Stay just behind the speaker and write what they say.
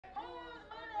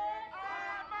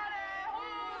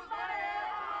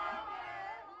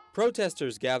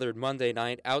Protesters gathered Monday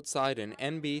night outside an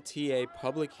MBTA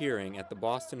public hearing at the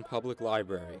Boston Public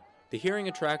Library. The hearing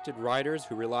attracted riders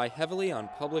who rely heavily on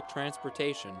public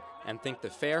transportation and think the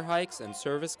fare hikes and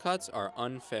service cuts are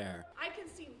unfair. I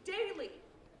can see daily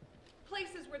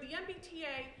places where the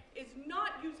MBTA is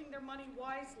not using their money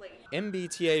wisely.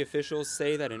 MBTA officials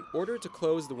say that in order to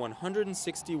close the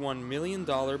 $161 million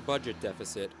budget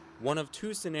deficit, one of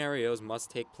two scenarios must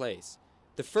take place.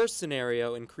 The first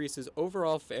scenario increases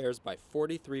overall fares by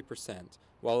 43%,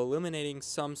 while eliminating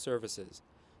some services.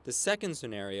 The second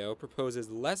scenario proposes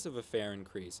less of a fare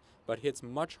increase, but hits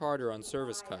much harder on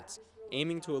service cuts,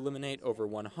 aiming to eliminate over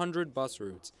 100 bus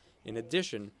routes, in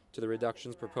addition to the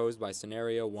reductions proposed by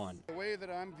Scenario 1. The way that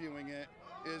I'm viewing it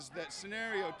is that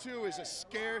Scenario 2 is a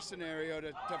scare scenario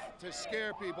to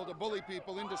scare people, to bully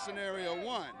people into Scenario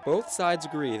 1. Both sides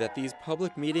agree that these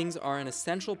public meetings are an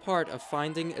essential part of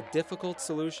finding a difficult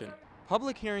solution.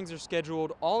 Public hearings are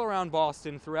scheduled all around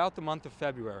Boston throughout the month of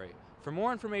February. For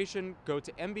more information, go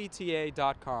to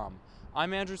mbta.com.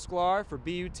 I'm Andrew Sklar for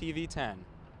BUTV 10.